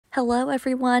Hello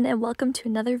everyone and welcome to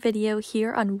another video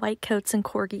here on White Coats and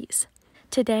Corgis.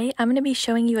 Today I'm going to be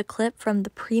showing you a clip from the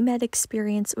Premed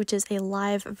Experience, which is a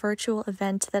live virtual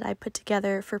event that I put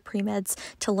together for pre-meds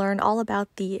to learn all about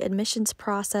the admissions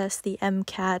process, the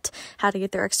MCAT, how to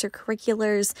get their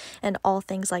extracurriculars, and all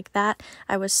things like that.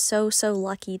 I was so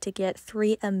lucky to get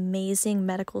 3 amazing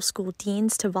medical school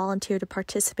deans to volunteer to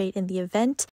participate in the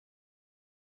event.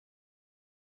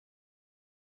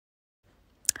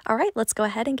 All right, let's go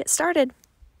ahead and get started.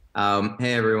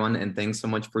 Hey everyone, and thanks so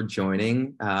much for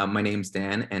joining. My name's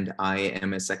Dan, and I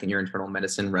am a second-year internal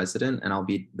medicine resident, and I'll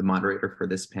be the moderator for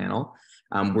this panel.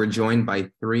 We're joined by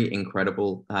 3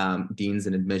 incredible deans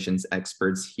and admissions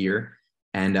experts here,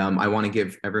 and I want to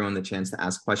give everyone the chance to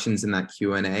ask questions in that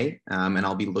Q&A, and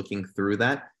I'll be looking through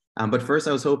that. But first,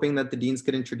 I was hoping that the deans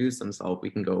could introduce themselves. We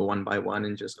can go one by one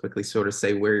and just quickly sort of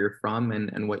say where you're from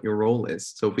and what your role is.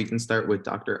 So if we can start with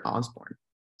Dr. Osborne.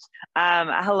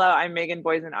 Hello, I'm Megan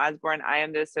Boysen Osborne. I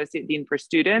am the Associate Dean for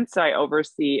Students, so I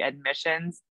oversee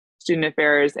admissions, student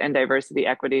affairs, and diversity,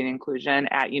 equity, and inclusion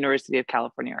at University of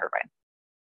California, Irvine.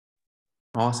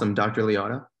 Awesome. Dr.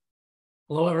 Liotta.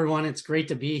 Hello, everyone. It's great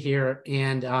to be here.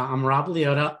 And I'm Rob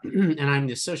Liotta, and I'm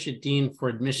the Associate Dean for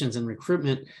Admissions and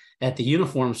Recruitment at the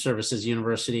Uniformed Services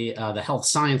University, the Health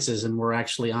Sciences, and we're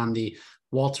actually on the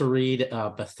Walter Reed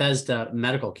Bethesda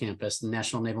Medical Campus, the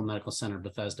National Naval Medical Center,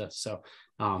 Bethesda. So,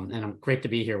 and I'm great to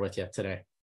be here with you today.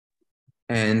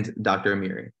 And Dr.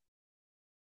 Amiri.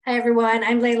 Hi, everyone.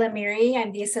 I'm Layla Amiri.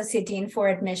 I'm the Associate Dean for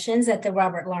Admissions at the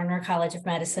Robert Larner College of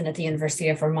Medicine at the University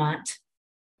of Vermont.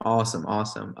 Awesome.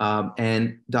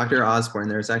 And Dr. Osborne,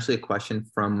 there's actually a question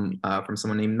from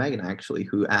someone named Megan, actually,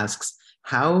 who asks,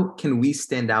 how can we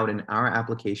stand out in our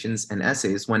applications and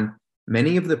essays when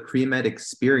many of the pre-med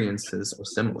experiences are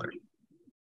similar?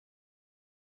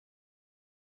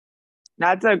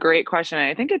 That's a great question.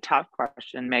 I think a tough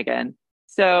question, Megan.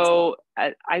 So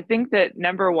I think that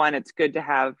number one, it's good to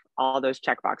have all those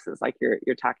check boxes like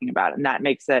you're talking about, and that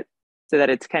makes it so that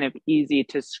it's kind of easy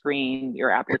to screen your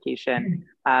application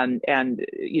and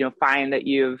find that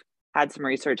you've had some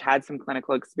research, had some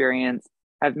clinical experience,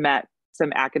 have met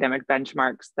some academic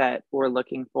benchmarks that we're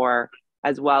looking for,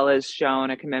 as well as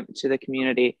shown a commitment to the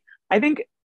community. I think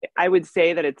I would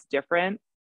say that it's different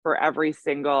for every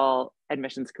single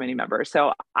admissions committee member.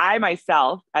 So I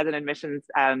myself, as an admissions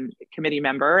committee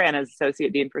member and as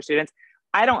associate dean for students,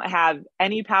 I don't have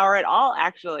any power at all,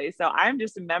 actually. So I'm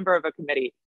just a member of a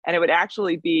committee. And it would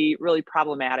actually be really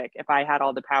problematic if I had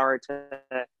all the power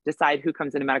to decide who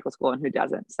comes into medical school and who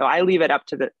doesn't. So I leave it up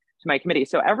to my committee.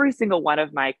 So every single one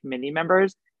of my committee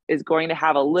members is going to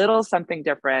have a little something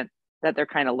different that they're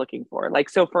kind of looking for. Like,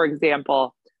 so for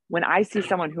example, when I see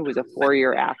someone who was a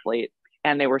 4-year athlete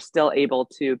and they were still able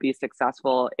to be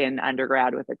successful in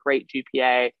undergrad with a great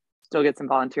GPA, still get some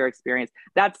volunteer experience,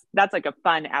 that's like a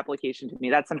fun application to me.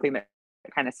 That's something that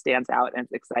kind of stands out and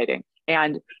it's exciting.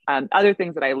 And other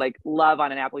things that I love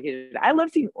on an application, I love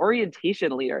seeing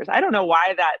orientation leaders. I don't know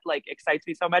why that excites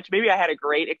me so much. Maybe I had a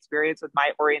great experience with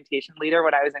my orientation leader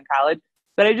when I was in college,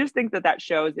 but I just think that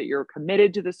shows that you're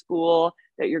committed to the school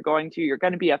that you're going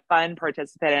to be a fun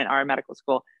participant in our medical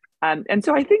school. And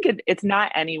so I think it's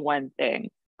not any one thing,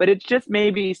 but it's just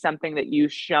maybe something that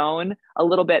you've shown a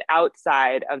little bit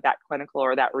outside of that clinical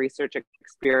or that research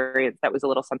experience that was a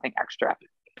little something extra.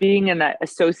 Being in that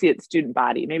associate student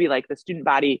body, maybe like the student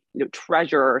body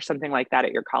treasurer or something like that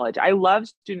at your college. I love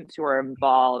students who are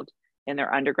involved in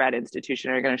their undergrad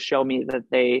institution and are going to show me that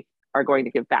they are going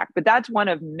to give back. But that's one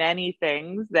of many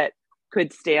things that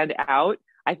could stand out.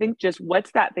 I think just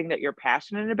what's that thing that you're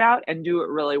passionate about and do it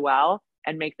really well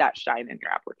and make that shine in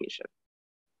your application.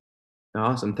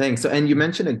 Awesome, thanks. So, and you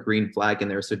mentioned a green flag in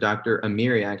there. So Dr.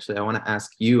 Amiri, actually, I want to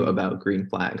ask you about green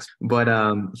flags. But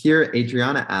here,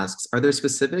 Adriana asks, are there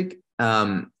specific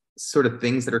sort of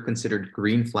things that are considered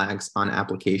green flags on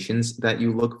applications that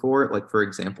you look for? Like, for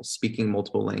example, speaking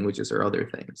multiple languages or other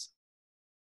things?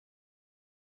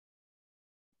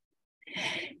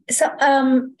 So,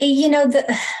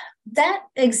 that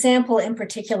example in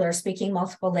particular, speaking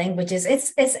multiple languages,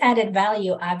 it's added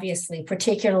value, obviously,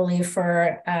 particularly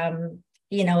for,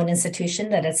 an institution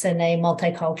that it's in a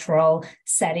multicultural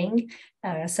setting.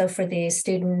 So for the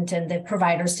student and the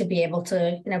providers to be able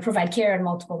to, provide care in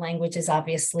multiple languages,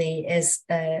 obviously is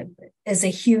a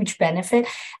huge benefit.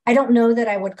 I don't know that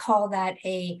I would call that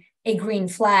a green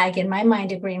flag. In my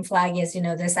mind, a green flag is,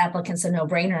 this applicant's a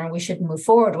no-brainer and we should move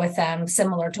forward with them,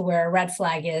 similar to where a red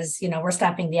flag is, we're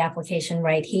stopping the application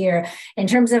right here. In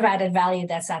terms of added value,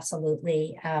 that's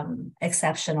absolutely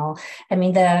exceptional. I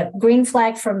mean, the green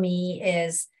flag for me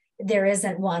is there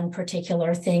isn't one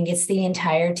particular thing. It's the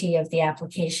entirety of the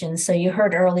application. So you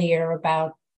heard earlier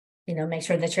about, make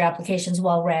sure that your application is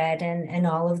well read and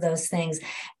all of those things.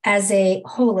 As a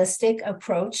holistic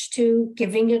approach to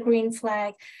giving a green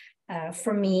flag,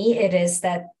 for me, it is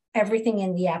that everything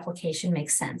in the application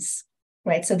makes sense,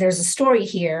 right? So there's a story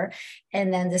here,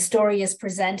 and then the story is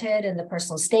presented in the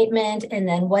personal statement, and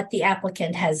then what the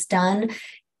applicant has done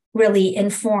really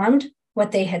informed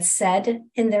what they had said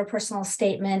in their personal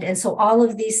statement. And so all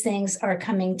of these things are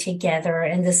coming together.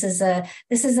 And this is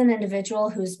an individual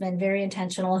who's been very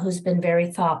intentional, who's been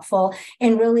very thoughtful,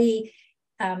 and really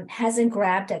hasn't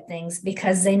grabbed at things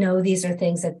because they know these are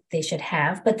things that they should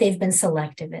have, but they've been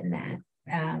selective in that.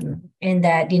 In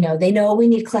that, they know we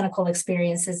need clinical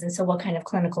experiences. And so what kind of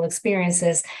clinical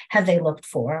experiences have they looked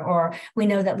for? Or we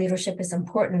know that leadership is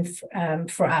important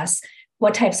for us.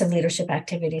 What types of leadership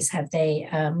activities have they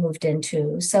moved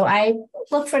into? So I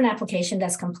look for an application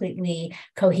that's completely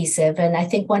cohesive. And I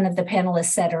think one of the panelists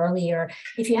said earlier,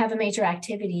 if you have a major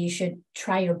activity, you should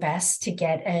try your best to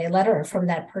get a letter from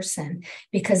that person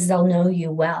because they'll know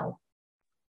you well.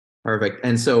 Perfect.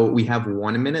 And so we have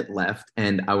 1 minute left,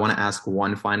 and I want to ask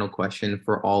one final question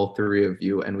for all three of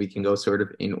you, and we can go sort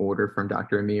of in order from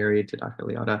Dr. Amiri to Dr.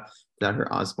 Liotta to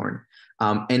Dr. Osborne.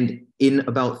 And in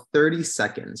about 30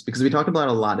 seconds, because we talked about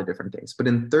a lot of different things, but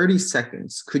in 30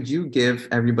 seconds, could you give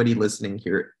everybody listening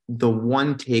here the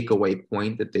one takeaway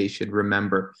point that they should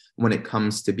remember when it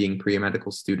comes to being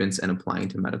pre-medical students and applying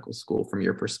to medical school from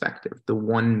your perspective? The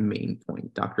one main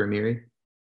point, Dr. Amiri?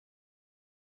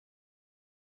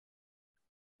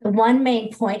 The one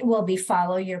main point will be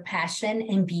follow your passion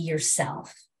and be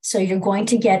yourself. So you're going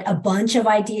to get a bunch of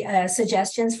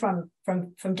suggestions from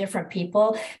different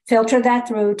people. Filter that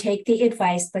through, take the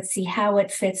advice, but see how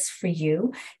it fits for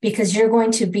you because you're going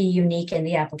to be unique in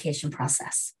the application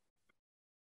process.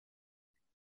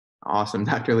 Awesome.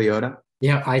 Dr. Liotta?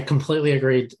 Yeah, I completely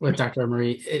agree with Dr.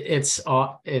 Marie. It's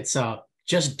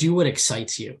just do what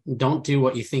excites you. Don't do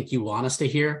what you think you want us to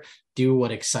hear. Do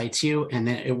what excites you, and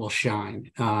then it will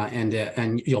shine.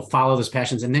 And you'll follow those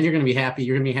passions, and then you're going to be happy.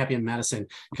 You're going to be happy in medicine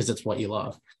because it's what you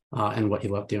love and what you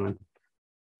love doing.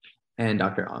 And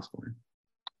Dr. Osborne?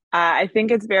 I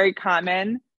think it's very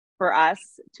common for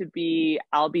us to be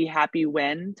I'll be happy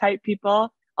when type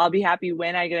people. I'll be happy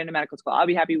when I get into medical school. I'll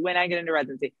be happy when I get into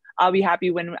residency. I'll be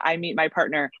happy when I meet my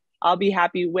partner. I'll be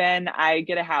happy when I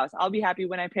get a house. I'll be happy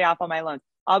when I pay off all my loans.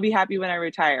 I'll be happy when I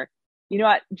retire. You know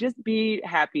what? Just be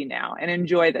happy now and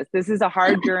enjoy this. This is a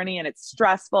hard journey and it's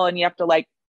stressful and you have to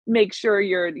make sure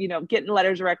you're, getting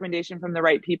letters of recommendation from the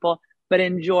right people, but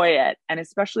enjoy it. And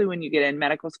especially when you get in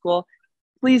medical school,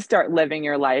 please start living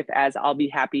your life as I'll be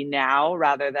happy now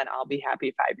rather than I'll be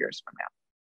happy 5 years from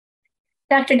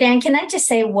now. Dr. Dan, can I just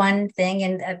say one thing?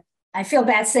 And I feel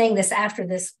bad saying this after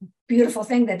this beautiful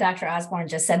thing that Dr. Osborne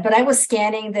just said, but I was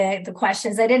scanning the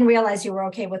questions. I didn't realize you were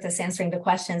okay with us answering the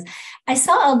questions. I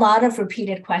saw a lot of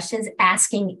repeated questions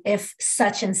asking if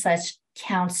such and such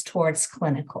counts towards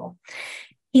clinical.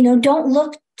 Don't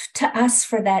look to us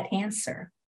for that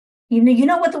answer. You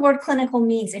know what the word clinical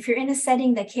means. If you're in a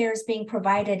setting that care is being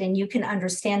provided and you can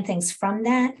understand things from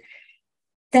that,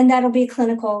 then that'll be a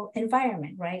clinical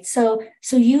environment, right? So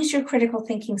use your critical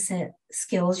thinking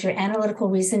skills, your analytical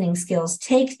reasoning skills.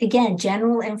 Take, again,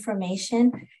 general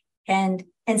information and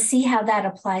see how that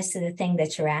applies to the thing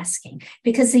that you're asking.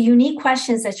 Because the unique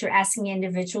questions that you're asking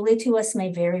individually to us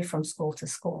may vary from school to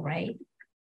school, right?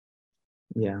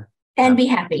 Yeah. And be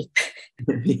happy.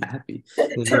 Be happy.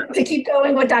 to keep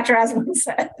going what Dr. Osborne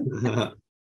said.